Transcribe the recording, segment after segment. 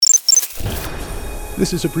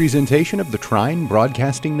This is a presentation of the Trine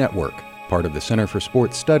Broadcasting Network, part of the Center for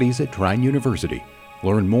Sports Studies at Trine University.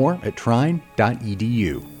 Learn more at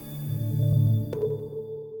trine.edu.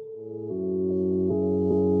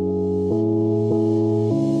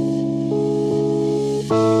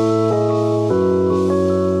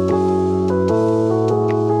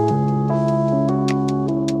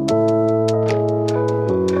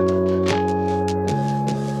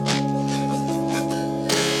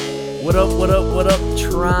 What up,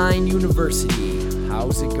 Trine University?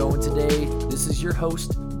 How's it going today? This is your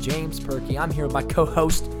host, James Perky. I'm here with my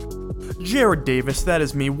co-host, Jared Davis. That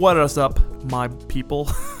is me. What is up, my people?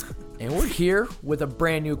 And we're here with a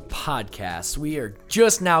brand new podcast. We are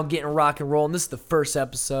just now getting rock and rolling. This is the first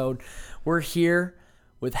episode. We're here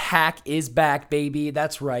with Hack is Back, baby.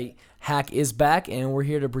 That's right. Hack is back, and we're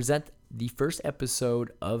here to present the first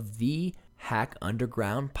episode of the Hack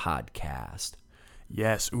Underground podcast.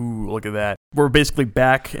 Yes. Ooh, look at that. We're basically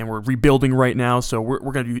back, and we're rebuilding right now, so we're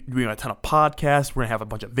going to be doing a ton of podcasts. We're going to have a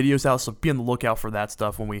bunch of videos out, so be on the lookout for that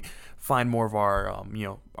stuff when we find more of our,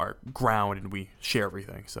 our ground and we share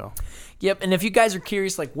everything. So, yep. And if you guys are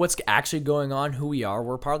curious, like what's actually going on, who we are,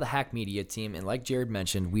 we're part of the Hack Media team, and like Jared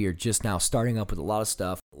mentioned, we are just now starting up with a lot of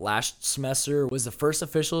stuff. Last semester was the first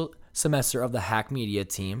official semester of the Hack Media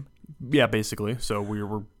team. Yeah, basically. So we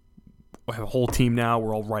have a whole team now.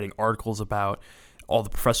 We're all writing articles about all the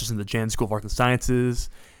professors in the Jan School of Arts and Sciences,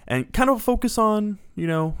 and kind of focus on,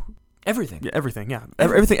 everything. Yeah, everything, yeah.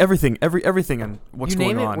 Everything and what's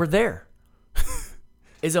going on. You name it, we're there.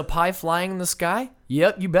 Is a pie flying in the sky?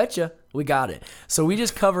 Yep, you betcha. We got it. So we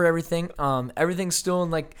just cover everything. Everything's still in,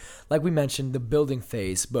 like we mentioned, the building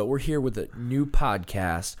phase, but we're here with a new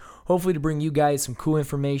podcast, hopefully to bring you guys some cool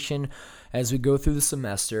information as we go through the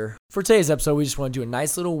semester. For today's episode, we just want to do a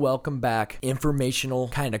nice little welcome back, informational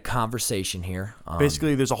kind of conversation here.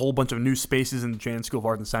 Basically, there's a whole bunch of new spaces in the Jan School of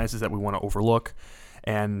Arts and Sciences that we want to overlook,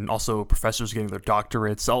 and also professors getting their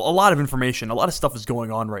doctorates. A lot of information, a lot of stuff is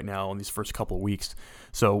going on right now in these first couple of weeks.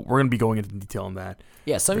 So we're going to be going into detail on that.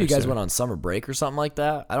 Yeah, some of you guys went on summer break or something like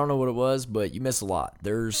that. I don't know what it was, but you missed a lot.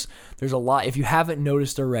 There's a lot. If you haven't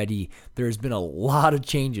noticed already, there's been a lot of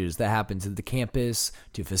changes that happened to the campus,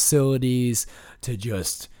 to facilities, to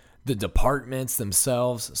just the departments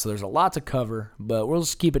themselves. So there's a lot to cover, but we'll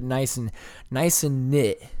just keep it nice and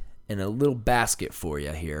knit in a little basket for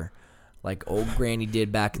you here, like old Granny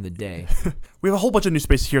did back in the day. We have a whole bunch of new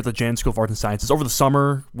spaces here at the Jan School of Arts and Sciences. Over the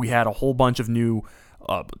summer, we had a whole bunch of new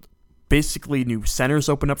centers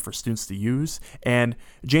open up for students to use, and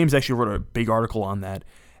James actually wrote a big article on that.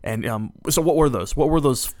 And so what were those? What were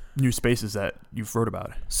those new spaces that you wrote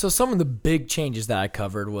about? So some of the big changes that I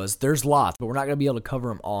covered was, there's lots, but we're not going to be able to cover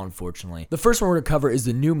them all, unfortunately. The first one we're going to cover is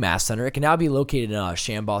the new Math Center. It can now be located in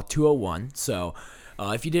Shambaugh 201. So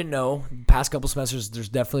if you didn't know, past couple semesters, there's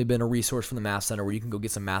definitely been a resource from the Math Center where you can go get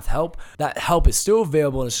some math help. That help is still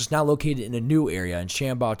available, and it's just now located in a new area in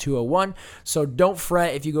Shambaugh 201. So don't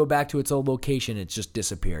fret if you go back to its old location, it's just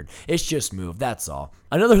disappeared. It's just moved, that's all.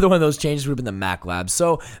 Another one of those changes would have been the Mac Lab.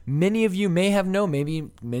 So many of you may have known, maybe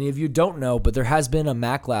many of you don't know, but there has been a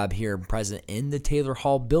Mac Lab here present in the Taylor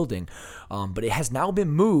Hall building. But it has now been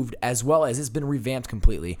moved, as well as it's been revamped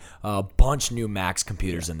completely. A bunch new Macs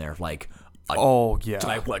computers in there, like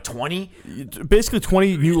 20? Basically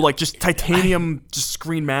 20 new, just titanium just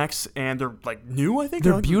screen Macs, and they're new, I think.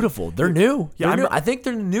 They're beautiful. They're new. Yeah, new. I think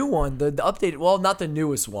they're the new one, the updated, well, not the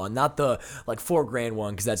newest one, not the $4,000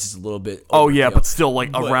 one, because that's just a little bit overkill. But still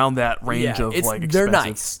around that range of expensive. They're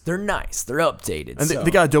nice. They're nice. They're updated. And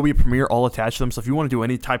they got Adobe Premiere all attached to them, so if you want to do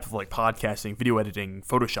any type of podcasting, video editing,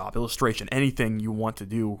 Photoshop, illustration, anything you want to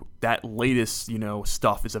do, that latest,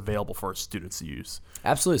 stuff is available for our students to use.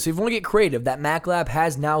 Absolutely. So if you want to get creative, that Mac Lab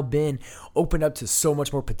has now been opened up to so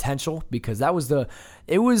much more potential, because that was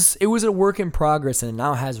it was a work in progress, and it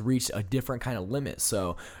now has reached a different kind of limit.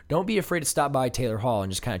 So don't be afraid to stop by Taylor Hall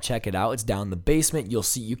and just kind of check it out. It's down in the basement. You'll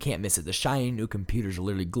see, you can't miss it. The shiny new computers are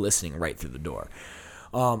literally glistening right through the door.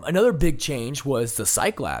 Another big change was the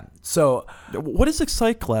Psych Lab. So what is a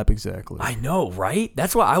Psych Lab exactly? I know, right?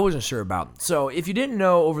 That's what I wasn't sure about. So if you didn't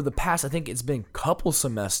know, over the past, I think it's been a couple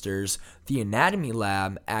semesters, the Anatomy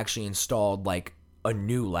Lab actually installed a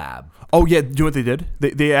new lab. Oh yeah, do you know what they did?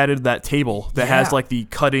 They added that table that has the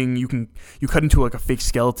cutting. You cut into a fake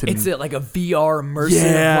skeleton. It's like a VR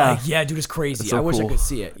immersive. Yeah, dude, it's crazy. So I wish cool. I could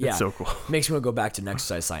see it. Yeah, it's so cool. Makes me want to go back to an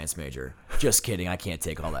exercise science major. Just kidding. I can't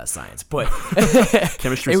take all that science, but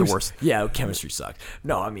chemistry's the worst. Yeah, chemistry sucks.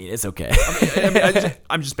 No, I mean it's okay.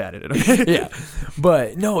 I'm just bad at it. Yeah,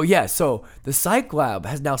 but no, yeah. So the Psych Lab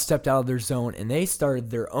has now stepped out of their zone, and they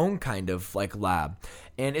started their own kind of lab.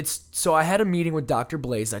 And so I had a meeting with Dr.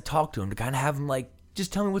 Blaze. I talked to him to kind of have him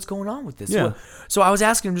just tell me what's going on with this. Yeah. So I was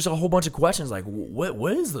asking him just a whole bunch of questions like,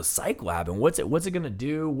 what is the psych lab and what's it gonna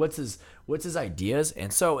do? What's his ideas?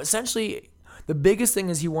 And so essentially, the biggest thing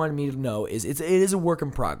is he wanted me to know is it is a work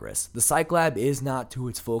in progress. The psych lab is not to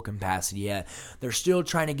its full capacity yet. They're still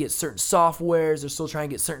trying to get certain softwares. They're still trying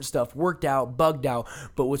to get certain stuff worked out, bugged out.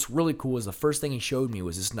 But what's really cool is the first thing he showed me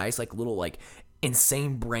was this nice like little like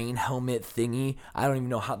insane brain helmet thingy. I don't even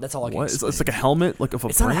know how. That's all I can. What? It's like a helmet, like of a.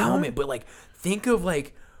 It's brain not a helmet, helmet? but like think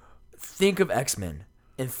of X-Men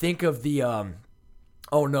and think of the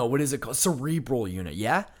oh no, what is it called? Cerebral unit,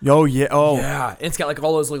 yeah? Oh yeah. Oh Yeah. And it's got like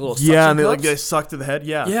all those like little yeah, suction and they like cups. get sucked to the head.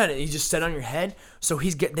 Yeah. Yeah, and you just set on your head. So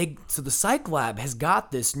so the psych lab has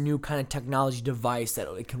got this new kind of technology device that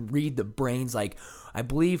it can read the brains. Like I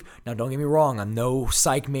believe, now don't get me wrong, I'm no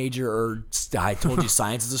psych major or I told you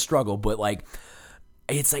science is a struggle, but like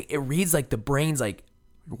it's like it reads like the brain's like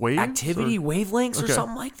Waves activity or- wavelengths or Okay.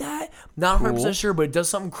 something like that. Not 100% Cool. sure, but it does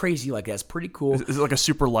something crazy like that. It's pretty cool. Is it like a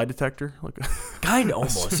super lie detector? Like Kind of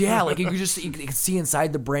almost, yeah. Like you can see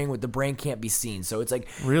inside the brain what the brain can't be seen. So it's like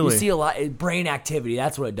Really? you see a lot brain activity.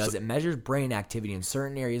 That's what it does. It measures brain activity in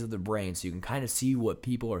certain areas of the brain, so you can kind of see what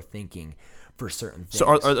people are thinking for certain things.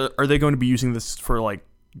 So are they going to be using this for like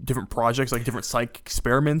different projects, like different psych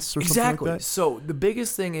experiments or Exactly. something like that? So the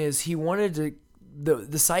biggest thing is he wanted to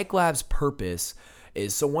the psych lab's purpose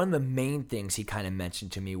is so one of the main things he kind of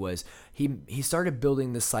mentioned to me was he started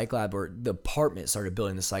building the psych lab, or the department started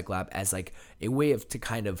building the psych lab as like a way of to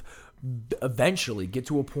kind of eventually get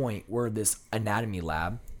to a point where this anatomy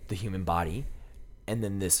lab, the human body, and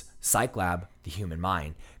then this psych lab, the human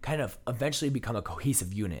mind, kind of eventually become a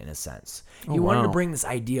cohesive unit in a sense. He wanted to wow. bring this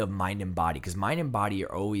idea of mind and body, because mind and body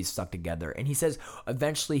are always stuck together. And he says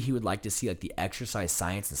eventually he would like to see like the exercise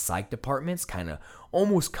science and psych departments kind of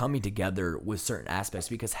almost coming together with certain aspects,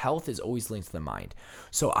 because health is always linked to the mind.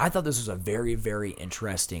 So I thought this was a very, very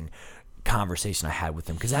interesting conversation I had with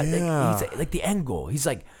him, because that he's like the end goal. He's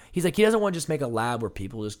like he doesn't want to just make a lab where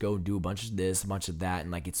people just go do a bunch of this, a bunch of that,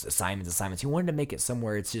 and like it's assignments. He wanted to make it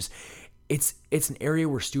somewhere it's just it's an area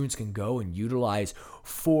where students can go and utilize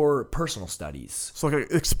for personal studies. So like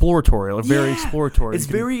exploratory, like very exploratory. It's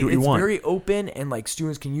You can very do what you want. very open, and like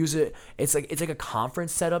students can use it. It's like a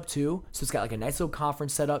conference setup too. So it's got like a nice little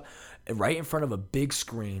conference setup right in front of a big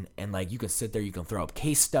screen, and like you can sit there, you can throw up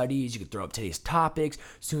case studies, you can throw up today's topics.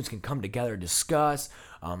 Students can come together and discuss.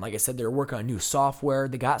 Like I said, they're working on new software.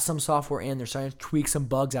 They got some software in. They're starting to tweak some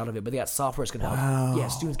bugs out of it, but they got software that's going to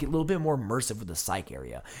help students get a little bit more immersive with the psych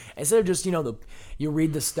area. Instead of just, you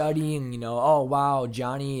read the study and, oh, wow,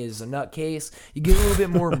 Johnny is a nutcase. You get a little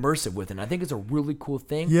bit more immersive with it. And I think it's a really cool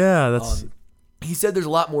thing. Yeah, that's He said there's a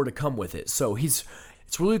lot more to come with it. So it's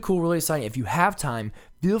really cool, really exciting. If you have time,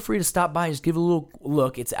 feel free to stop by and just give it a little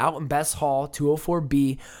look. It's out in Best Hall,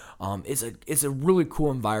 204B. It's a really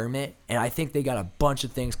cool environment, and I think they got a bunch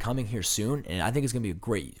of things coming here soon, and I think it's going to be a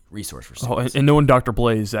great resource for students. and knowing Dr.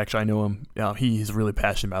 Blaze, actually, I know him. He's really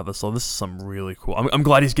passionate about this, so this is some really cool. I'm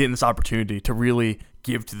glad he's getting this opportunity to really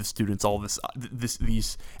give to the students all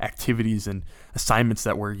these activities and assignments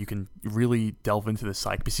where you can really delve into the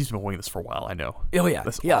psych, because he's been wanting this for a while. I know. Oh yeah,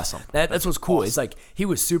 That's yeah. awesome. That's what's cool. awesome. It's like he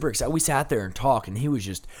was super excited. We sat there and talked, and he was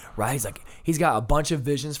just right. He's like he's got a bunch of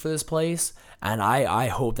visions for this place, and I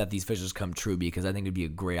hope that these visions come true, because I think it'd be a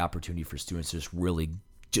great opportunity for students to just really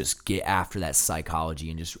just get after that psychology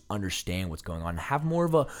and just understand what's going on and have more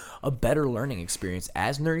of a better learning experience.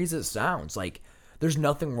 As nerdy as it sounds, like there's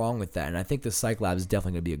nothing wrong with that, and I think the psych lab is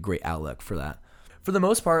definitely going to be a great outlet for that. For the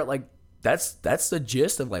most part, like that's the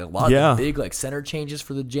gist of like a lot of the big like center changes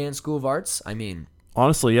for the Jan School of Arts. I mean,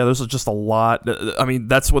 Honestly, yeah, there's just a lot. I mean,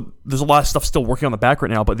 there's a lot of stuff still working on the back right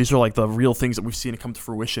now, but these are like the real things that we've seen come to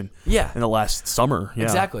fruition. Yeah. In the last summer. Yeah.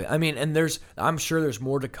 Exactly. I mean, and I'm sure there's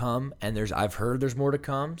more to come, and I've heard there's more to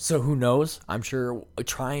come. So who knows? I'm sure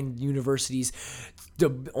trying universities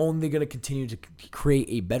only going to continue to create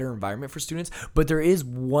a better environment for students. But there is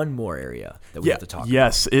one more area that we have to talk about.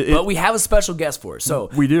 Yes. But we have a special guest for it. So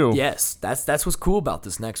we do. Yes. That's what's cool about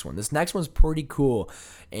this next one. This next one's pretty cool.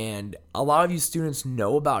 And a lot of you students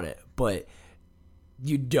know about it, but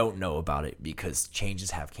you don't know about it because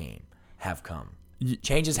changes have come.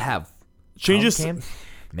 Changes came.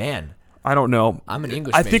 Man, I don't know. I'm an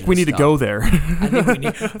English I think major we and need to stuff. go there.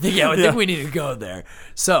 I think we need to go there.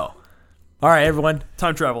 So, all right, everyone.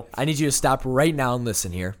 Time travel. I need you to stop right now and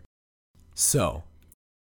listen here. So,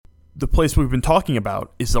 The place we've been talking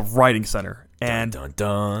about is the Writing Center. And dun,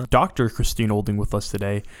 dun. Dr. Christine Olding with us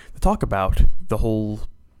today to talk about the whole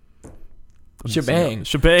Shebang.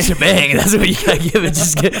 Shebang. That's what you gotta give it.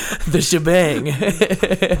 Just get the shebang.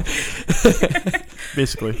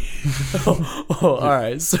 basically. All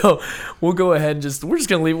right. So we'll go ahead and we're just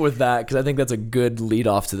going to leave it with that because I think that's a good lead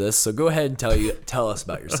off to this. So go ahead and tell us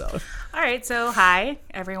about yourself. All right. So hi,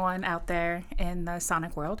 everyone out there in the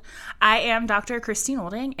Sonic world. I am Dr. Christine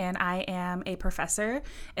Olding, and I am a professor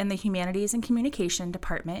in the Humanities and Communication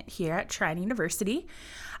Department here at Trine University.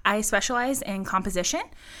 I specialize in composition,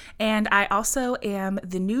 and I also am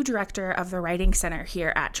the new director of the Writing Center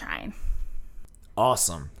here at Trine.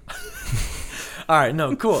 Awesome. All right.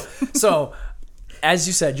 No, cool. So as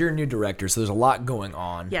you said, you're a new director, so there's a lot going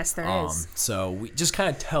on. Yes, there is. So we just kind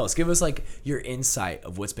of give us like your insight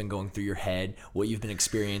of what's been going through your head, what you've been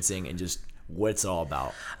experiencing, and just what it's all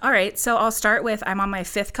about. All right. So I'll start with I'm on my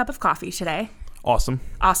 5th cup of coffee today. Awesome,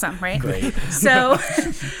 right? Great. So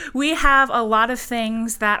we have a lot of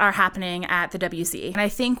things that are happening at the WC. And I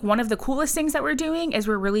think one of the coolest things that we're doing is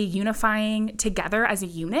we're really unifying together as a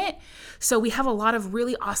unit. So we have a lot of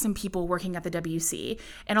really awesome people working at the WC,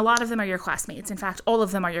 and a lot of them are your classmates. In fact, all of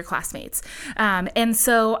them are your classmates. And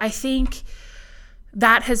so I think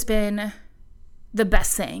that has been the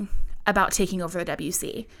best thing about taking over the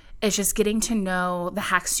WC, is just getting to know the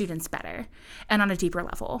HAC students better and on a deeper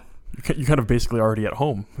level. You're kind of basically already at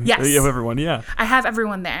home. Yes. You have everyone, yeah. I have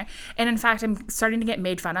everyone there. And in fact, I'm starting to get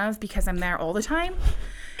made fun of because I'm there all the time.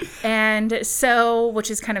 And so, which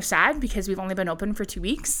is kind of sad because we've only been open for 2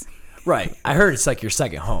 weeks. Right. I heard it's like your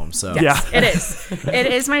second home. So Yes, it is. It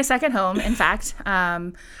is my second home, in fact.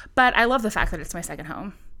 But I love the fact that it's my second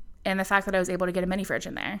home, and the fact that I was able to get a mini fridge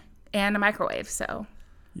in there and a microwave. So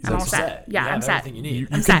I'm all set. Yeah, I'm set. Everything you need.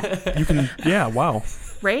 I'm set. You can, yeah, wow.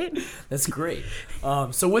 Right? That's great.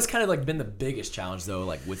 So what's kind of like been the biggest challenge though,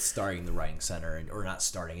 like with starting the Writing Center, or not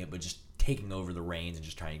starting it, but just taking over the reins and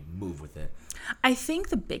just trying to move with it? I think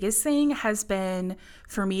the biggest thing has been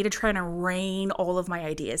for me to try to rein all of my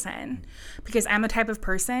ideas in, because I'm the type of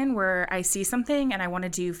person where I see something and I want to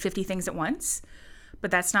do 50 things at once,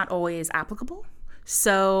 but that's not always applicable.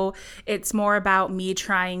 So it's more about me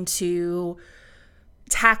trying to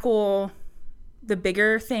tackle the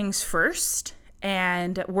bigger things first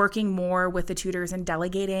and working more with the tutors and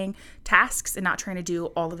delegating tasks and not trying to do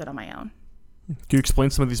all of it on my own. Can you explain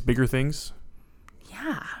some of these bigger things?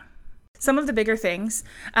 Yeah. Some of the bigger things.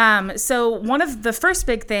 So one of the first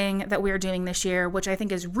big thing that we're doing this year, which I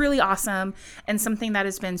think is really awesome and something that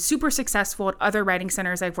has been super successful at other writing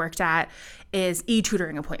centers I've worked at, is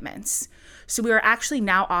e-tutoring appointments. So we are actually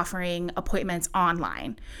now offering appointments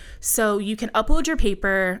online. So you can upload your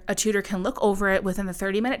paper, a tutor can look over it within the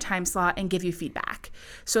 30-minute time slot and give you feedback.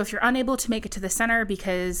 So if you're unable to make it to the center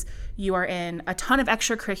because you are in a ton of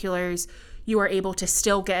extracurriculars, you are able to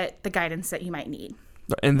still get the guidance that you might need.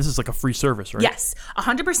 And this is like a free service, right? Yes,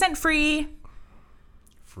 100% free.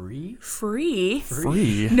 Free?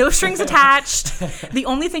 No strings attached. The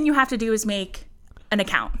only thing you have to do is make an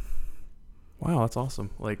account. Wow, that's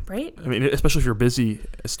awesome. Like, right? I mean, especially if you're a busy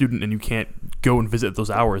student and you can't go and visit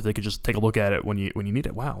those hours, they could just take a look at it when you need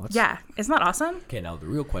it. Wow. Yeah, isn't that awesome? Okay, now the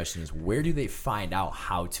real question is, where do they find out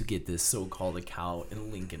how to get this so-called account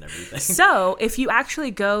and link and everything? So if you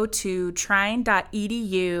actually go to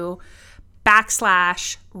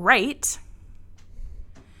trine.edu/write,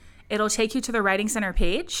 it'll take you to the Writing Center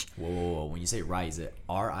page. Whoa. When you say write, is it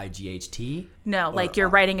RIGHT? No, like you're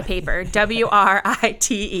writing a paper.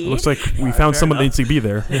 WRITE. Looks like we found someone that needs to be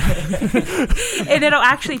there. And it'll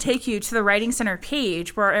actually take you to the Writing Center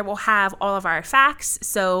page where it will have all of our facts.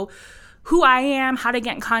 So who I am, how to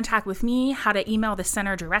get in contact with me, how to email the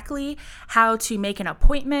center directly, how to make an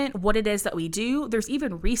appointment, what it is that we do. There's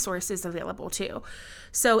even resources available too.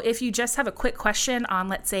 So if you just have a quick question on,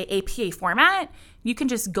 let's say, APA format, you can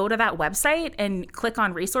just go to that website and click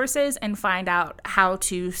on resources and find out how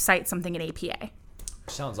to cite something in APA.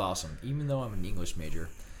 Sounds awesome. Even though I'm an English major,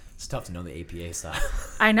 it's tough to know the APA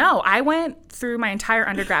stuff. I know. I went through my entire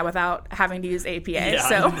undergrad without having to use APA. Yeah,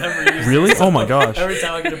 so I've never used Really? it. Oh my gosh. Every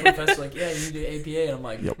time I get a professor like, yeah, you do APA, and I'm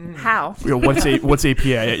like, Yep. How? You know, what's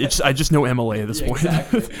APA? I just know MLA at this point.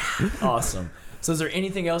 Exactly. Awesome. So is there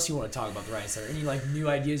anything else you want to talk about the Writing Center? Any like new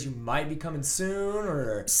ideas you might be coming soon,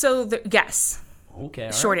 or? So yes. Okay.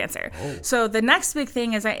 All Short right. answer. Oh. So the next big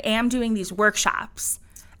thing is I am doing these workshops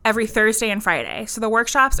every Thursday and Friday. So the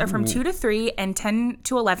workshops are from 2 to 3 and 10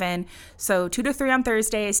 to 11. So 2 to 3 on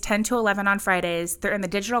Thursdays, 10 to 11 on Fridays. They're in the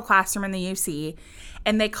digital classroom in the UC,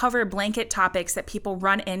 and they cover blanket topics that people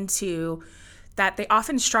run into that they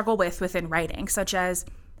often struggle with within writing, such as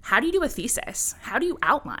how do you do a thesis? How do you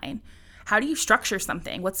outline? How do you structure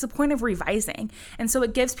something? What's the point of revising? And so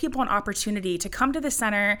it gives people an opportunity to come to the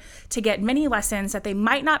center to get many lessons that they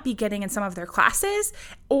might not be getting in some of their classes,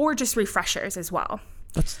 or just refreshers as well.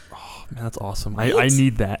 That's Man, that's awesome. I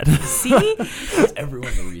need that. See?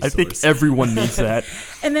 Everyone the resource. I think everyone needs that.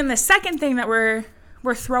 And then the second thing that we're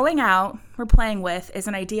throwing out, we're playing with, is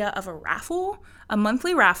an idea of a raffle, a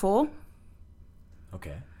monthly raffle.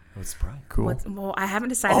 Okay. What's the prize? Cool. Well, I haven't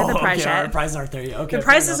decided the prize yet. The prizes aren't there yet. Okay. The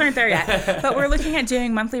prizes aren't there yet. But we're looking at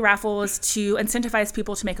doing monthly raffles to incentivize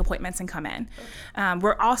people to make appointments and come in.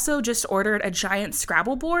 We're also just ordered a giant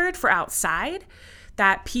Scrabble board for outside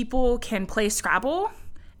that people can play Scrabble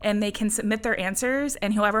and they can submit their answers.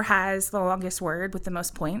 And whoever has the longest word with the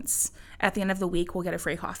most points at the end of the week will get a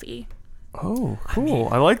free coffee. Oh, cool.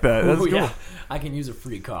 I like that. That's cool. Yeah. I can use a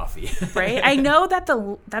free coffee. Right? I know that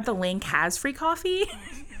the link has free coffee.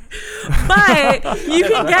 But you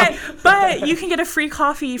can get a free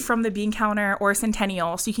coffee from the bean counter or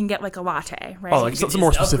Centennial, so you can get like a latte, right? Oh, like something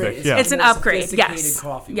more specific. Yeah. It's an upgrade. Yes.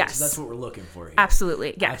 Coffee, yes. That's what we're looking for here.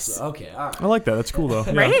 Absolutely. Yes. Okay. All right. I like that. That's cool though.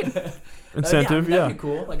 Yeah. Right? Incentive. That'd be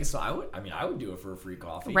cool. Like, so I would do it for a free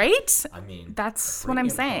coffee. Right? I mean, that's what I'm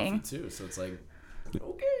saying. Too, so it's like,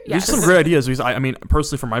 okay. Yes. These are some great ideas. Because I mean,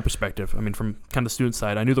 personally, from my perspective, I mean, from kind of the student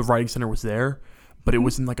side, I knew the writing center was there, but it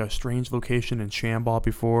was in like a strange location in Shamball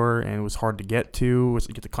before, and it was hard to get to.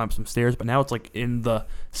 You get to climb some stairs, but now it's like in the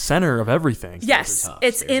center of everything. Yes,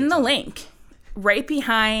 it's in the link, right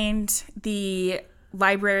behind the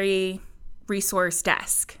library resource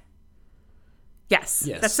desk. Yes,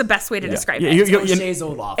 that's the best way to describe it. It's O'Shea's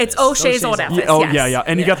old office. It's O'Shea's old office. Yeah.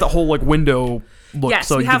 And you got the whole like window look. Yes,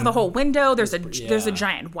 so we have the whole window. There's a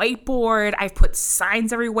giant whiteboard. I've put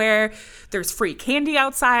signs everywhere. There's free candy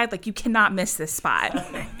outside. Like, you cannot miss this spot.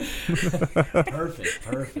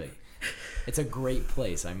 Perfect. It's a great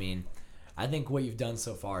place. I mean, I think what you've done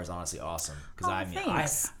so far is honestly awesome.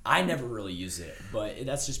 Because I never really use it, but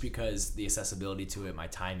that's just because the accessibility to it, my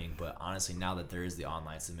timing. But honestly, now that there is the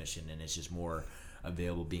online submission and it's just more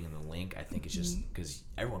available being in the link, I think it's just because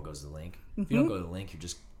everyone goes to the link. If you don't go to the link, you're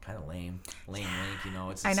just kind of lame link, you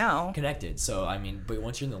know. It's connected. So I mean, but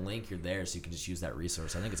once you're in the link, you're there, so you can just use that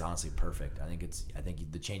resource. I think it's honestly perfect. I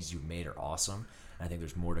think the changes you've made are awesome. And I think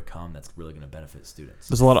there's more to come that's really going to benefit students.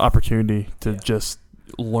 There's a lot of opportunity to just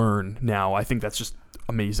learn now. I think that's just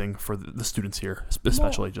amazing for the students here,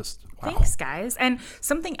 especially. Wow. Thanks, guys. And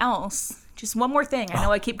something else, just one more thing. I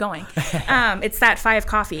know I keep going. It's that 5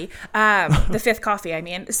 coffee, the 5th coffee, I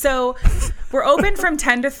mean. So we're open from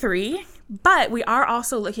 10 to 3, but we are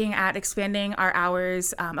also looking at expanding our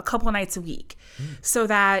hours a couple nights a week so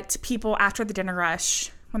that people after the dinner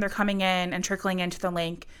rush, when they're coming in and trickling into the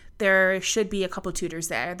link, there should be a couple tutors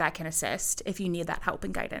there that can assist if you need that help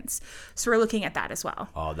and guidance. So we're looking at that as well.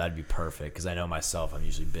 Oh, that'd be perfect, because I know myself, I'm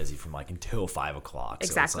usually busy from like until 5 o'clock.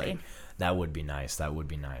 Exactly. So it's like, that would be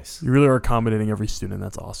nice. You really are accommodating every student.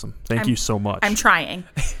 That's awesome. Thank you so much. I'm trying.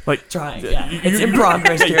 Yeah. It's in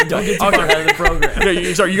progress here. Don't get too far ahead of the program.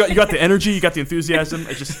 Yeah, sorry, you got the energy, you got the enthusiasm.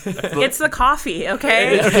 It's the coffee,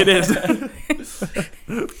 okay? It is.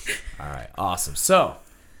 All right, awesome. So,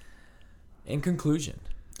 in conclusion.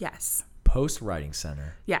 Yes. Post Writing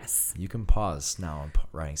Center. Yes. You can pause now on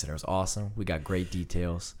Writing Center. It was awesome. We got great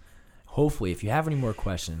details. Hopefully, if you have any more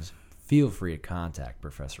questions, feel free to contact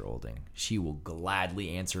Professor Olding. She will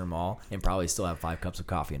gladly answer them all and probably still have 5 cups of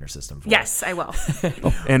coffee in her system. Yes, I will.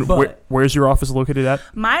 And where's your office located at?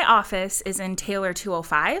 My office is in Taylor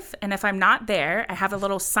 205. And if I'm not there, I have a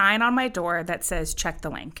little sign on my door that says, check the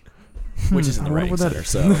link. Which is in the Writing Center.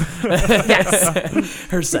 So, yes.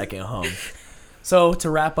 Her second home. So, to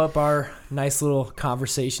wrap up our nice little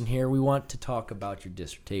conversation here, we want to talk about your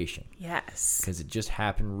dissertation. Yes. Because it just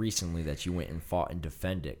happened recently that you went and fought and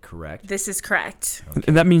defended it, correct? This is correct. Okay.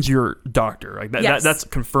 And that means you're a doctor. Like that, yes. that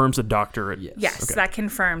confirms a doctorate. Yes, okay. That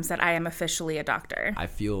confirms that I am officially a doctor. I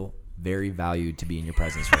feel very valued to be in your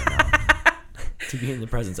presence right now. To be in the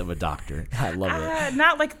presence of a doctor. I love it.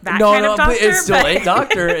 Not like that kind of doctor. But it's still a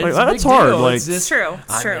doctor. It's that's hard. Deal. Like, it's true.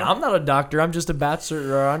 It's true. Mean, I'm not a doctor. I'm just a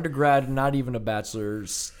bachelor or undergrad, not even a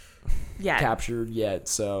bachelor's captured yet.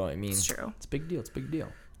 So, I mean, it's true. It's a big deal.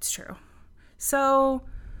 It's true. So,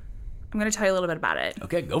 I'm going to tell you a little bit about it.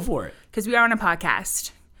 Okay, go for it. Because we are on a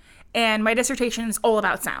podcast. And my dissertation is all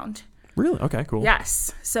about sound. Really? Okay, cool.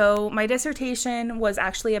 Yes. So my dissertation was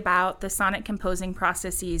actually about the sonic composing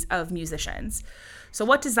processes of musicians. So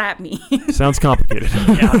what does that mean? Sounds complicated.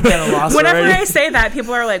 Yeah, I'm kind of lost Whenever already. I say that,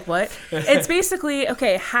 people are like, what? It's basically,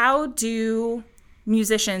 okay, how do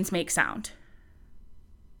musicians make sound?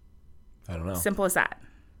 I don't know. Simple as that.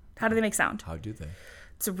 How do they make sound? How do they?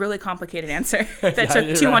 It's a really complicated answer that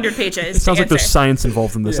took 200 pages. It sounds like there's science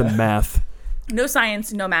involved in this and math. No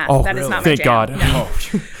science, no math. Oh, that really? is not Thank my jam. God.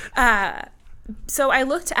 No. So I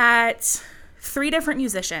looked at 3 different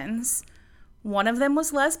musicians. One of them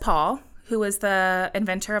was Les Paul, who was the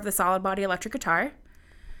inventor of the solid body electric guitar.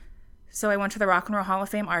 So I went to the Rock and Roll Hall of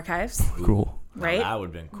Fame archives. Cool. Right? That would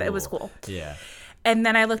have been cool. It was cool. Yeah. And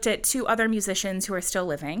then I looked at 2 other musicians who are still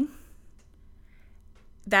living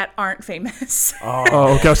that aren't famous.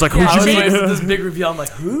 Oh, okay. I was like, I was who'd you waiting for mean? this big reveal. I'm like,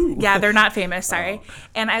 who? Yeah, they're not famous, sorry.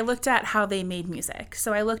 And I looked at how they made music.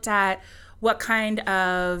 So I looked at what kind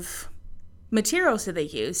of materials did they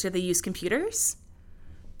use? Did they use computers?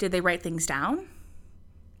 Did they write things down?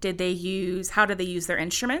 How did they use their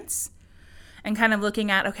instruments? And kind of looking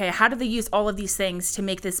at, okay, how do they use all of these things to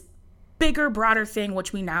make this bigger, broader thing,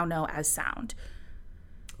 which we now know as sound?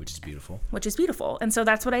 Which is beautiful. And so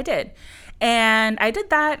that's what I did. And I did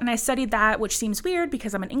that and I studied that, which seems weird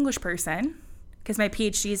because I'm an English person, because my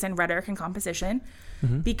PhD is in rhetoric and composition,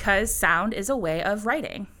 because sound is a way of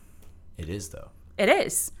writing. It is, though. It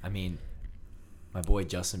is. I mean, my boy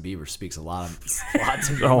Justin Bieber speaks a lot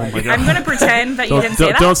to me. Oh my God. I'm going to pretend that you didn't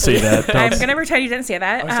say that. Don't say that. I'm going to pretend you didn't say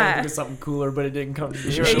that. I was trying to think of something cooler, but it didn't come to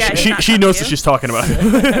me. Yeah, She knows what she's talking about.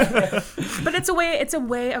 But it's a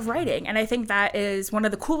way of writing, and I think that is one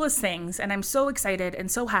of the coolest things, and I'm so excited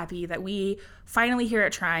and so happy that we finally here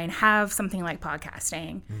at Trine have something like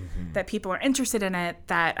podcasting, that people are interested in it,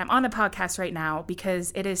 that I'm on the podcast right now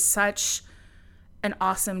because it is such an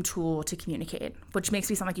awesome tool to communicate, which makes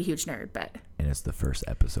me sound like a huge nerd, but And it's the first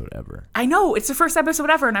episode ever. I know it's the first episode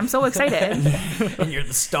ever, and I'm so excited. And you're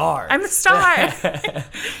the star. I'm the star.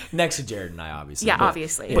 Next to Jared and I, obviously. Yeah, But-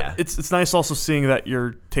 obviously. Yeah. It's nice also seeing that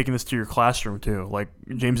you're taking this to your classroom too. Like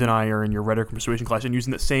James and I are in your rhetoric and persuasion class and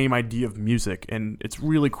using the same idea of music, and it's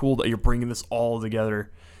really cool that you're bringing this all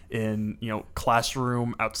together in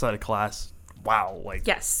classroom, outside of class. Wow, like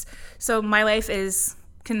Yes. So my life is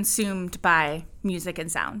consumed by music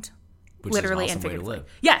and sound. Which Literally is an and awesome way to figuratively.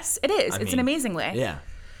 live. Yes, it is. I It's an mean, amazing way. Yeah.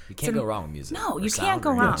 You can't go wrong with music. No, or you sound can't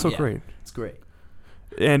go or wrong. so yeah. great. It's great.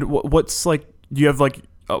 And what's like? Do you have like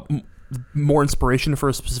more inspiration for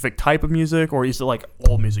a specific type of music, or is it like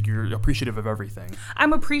all music? You're appreciative of everything.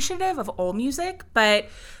 I'm appreciative of all music, but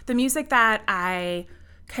the music that I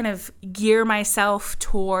kind of gear myself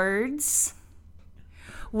towards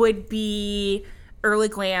would be early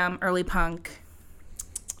glam, early punk,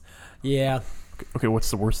 Yeah. Okay, what's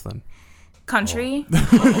the worst then? country,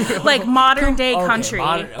 like modern day country.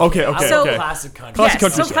 Okay. So- Classic country. Yes,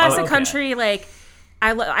 country. so classic Okay. country, like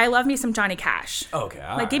I love me some Johnny Cash. Okay.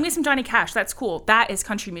 all Like, give right. me some Johnny Cash. That's cool. That is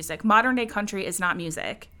country music. Modern day country is not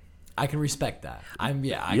music. I can respect that. I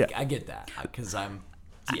get that because I'm.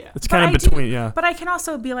 Yeah. It's kind of I do- between, yeah. But I can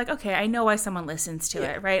also be like, okay, I know why someone listens to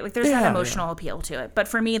it, right? Like, there's Yeah, that emotional appeal to it. But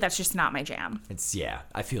for me, that's just not my jam. It's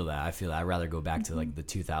I feel that. I'd rather go back to like the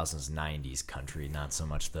 2000s, 90s country, not so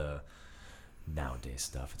much the nowadays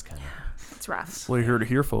stuff. It's kind of It's rough. Well, you're here to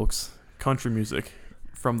hear, folks. Country music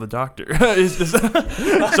from the Doctor.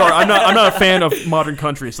 Sorry, I'm not a fan of modern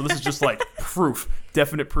country, so this is just like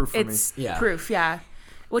definite proof for It's Yeah. proof, yeah.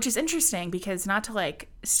 Which is interesting because not to like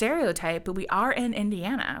stereotype, but we are in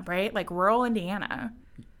Indiana, right? Like rural Indiana.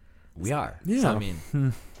 we are. Yeah. So, I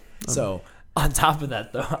mean, so on top of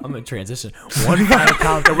that though, I'm gonna transition. One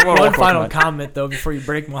final comment though before you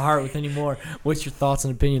break my heart with any more. What's your thoughts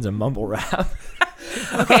and opinions on mumble rap?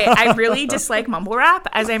 Okay, I really dislike mumble rap,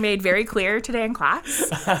 as I made very clear today in class.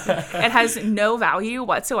 It has no value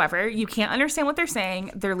whatsoever. You can't understand what they're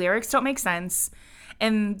saying. Their lyrics don't make sense.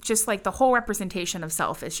 And just like the whole representation of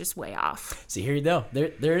self is just way off. See, here you go. There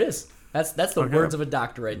it is. That's the words of a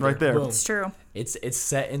doctor right there. Right there. Boom. It's true. It's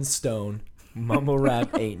set in stone. Mumble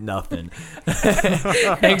rap ain't nothing.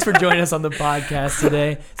 Thanks for joining us on the podcast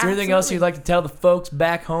today. Is there anything else you'd like to tell the folks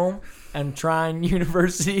back home and Trine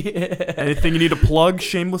University? Anything you need to plug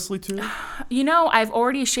shamelessly too? You know, I've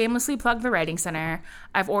already shamelessly plugged the Writing Center.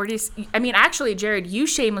 Actually, Jared, you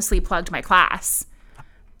shamelessly plugged my class.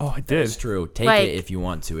 Oh, I did. It's true. Take Like- it if you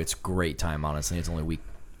want to. It's a great time, honestly. It's only week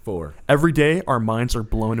 4. Every day, our minds are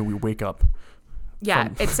blown and we wake up. Yeah,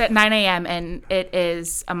 it's at 9 a.m. and it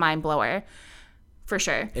is a mind blower, for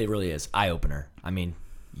sure. It really is. Eye-opener. I mean,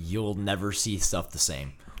 you'll never see stuff the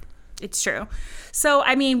same. It's true. So,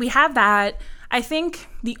 we have that. I think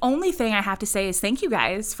the only thing I have to say is thank you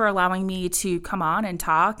guys for allowing me to come on and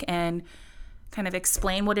talk and kind of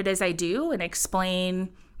explain what it is I do and explain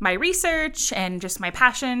my research and just my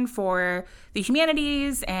passion for the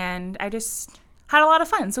humanities. And I just had a lot of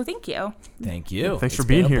fun. So thank you. Thank you. Thanks for It's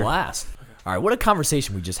being been a here. blast. All right, what a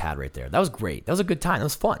conversation we just had right there. That was great. That was a good time. That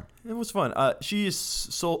was fun. It was fun. She is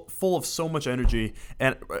so full of so much energy,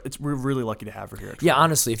 and we're really lucky to have her here. Yeah,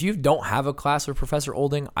 honestly, if you don't have a class with Professor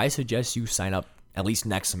Olding, I suggest you sign up at least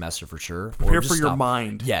next semester for sure. Prepare Or just for your stop.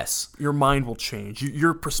 mind. Yes. Your mind will change.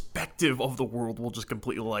 Your perspective of the world will just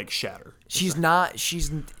completely like shatter. She's not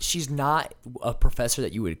a professor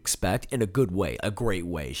that you would expect in a good way, a great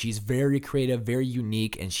way. She's very creative, very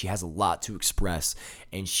unique, and she has a lot to express.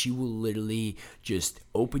 And she will literally just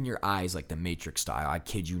open your eyes like the Matrix style. I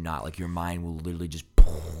kid you not. Like your mind will literally just,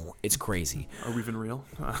 it's crazy. Are we even real?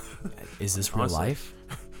 Is this real Honestly. life?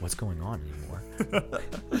 What's going on anymore?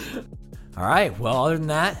 All right. Well, other than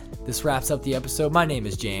that, this wraps up the episode. My name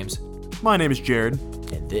is James, My name is Jared.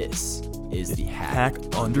 and this is the Hack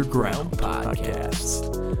Underground Podcast.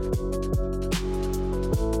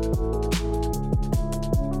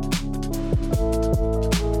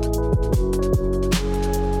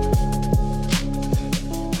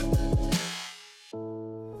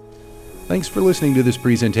 Thanks for listening to this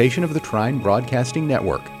presentation of the Trine Broadcasting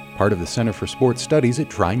Network, part of the Center for Sports Studies at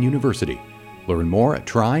Trine University. Learn more at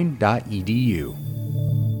trine.edu.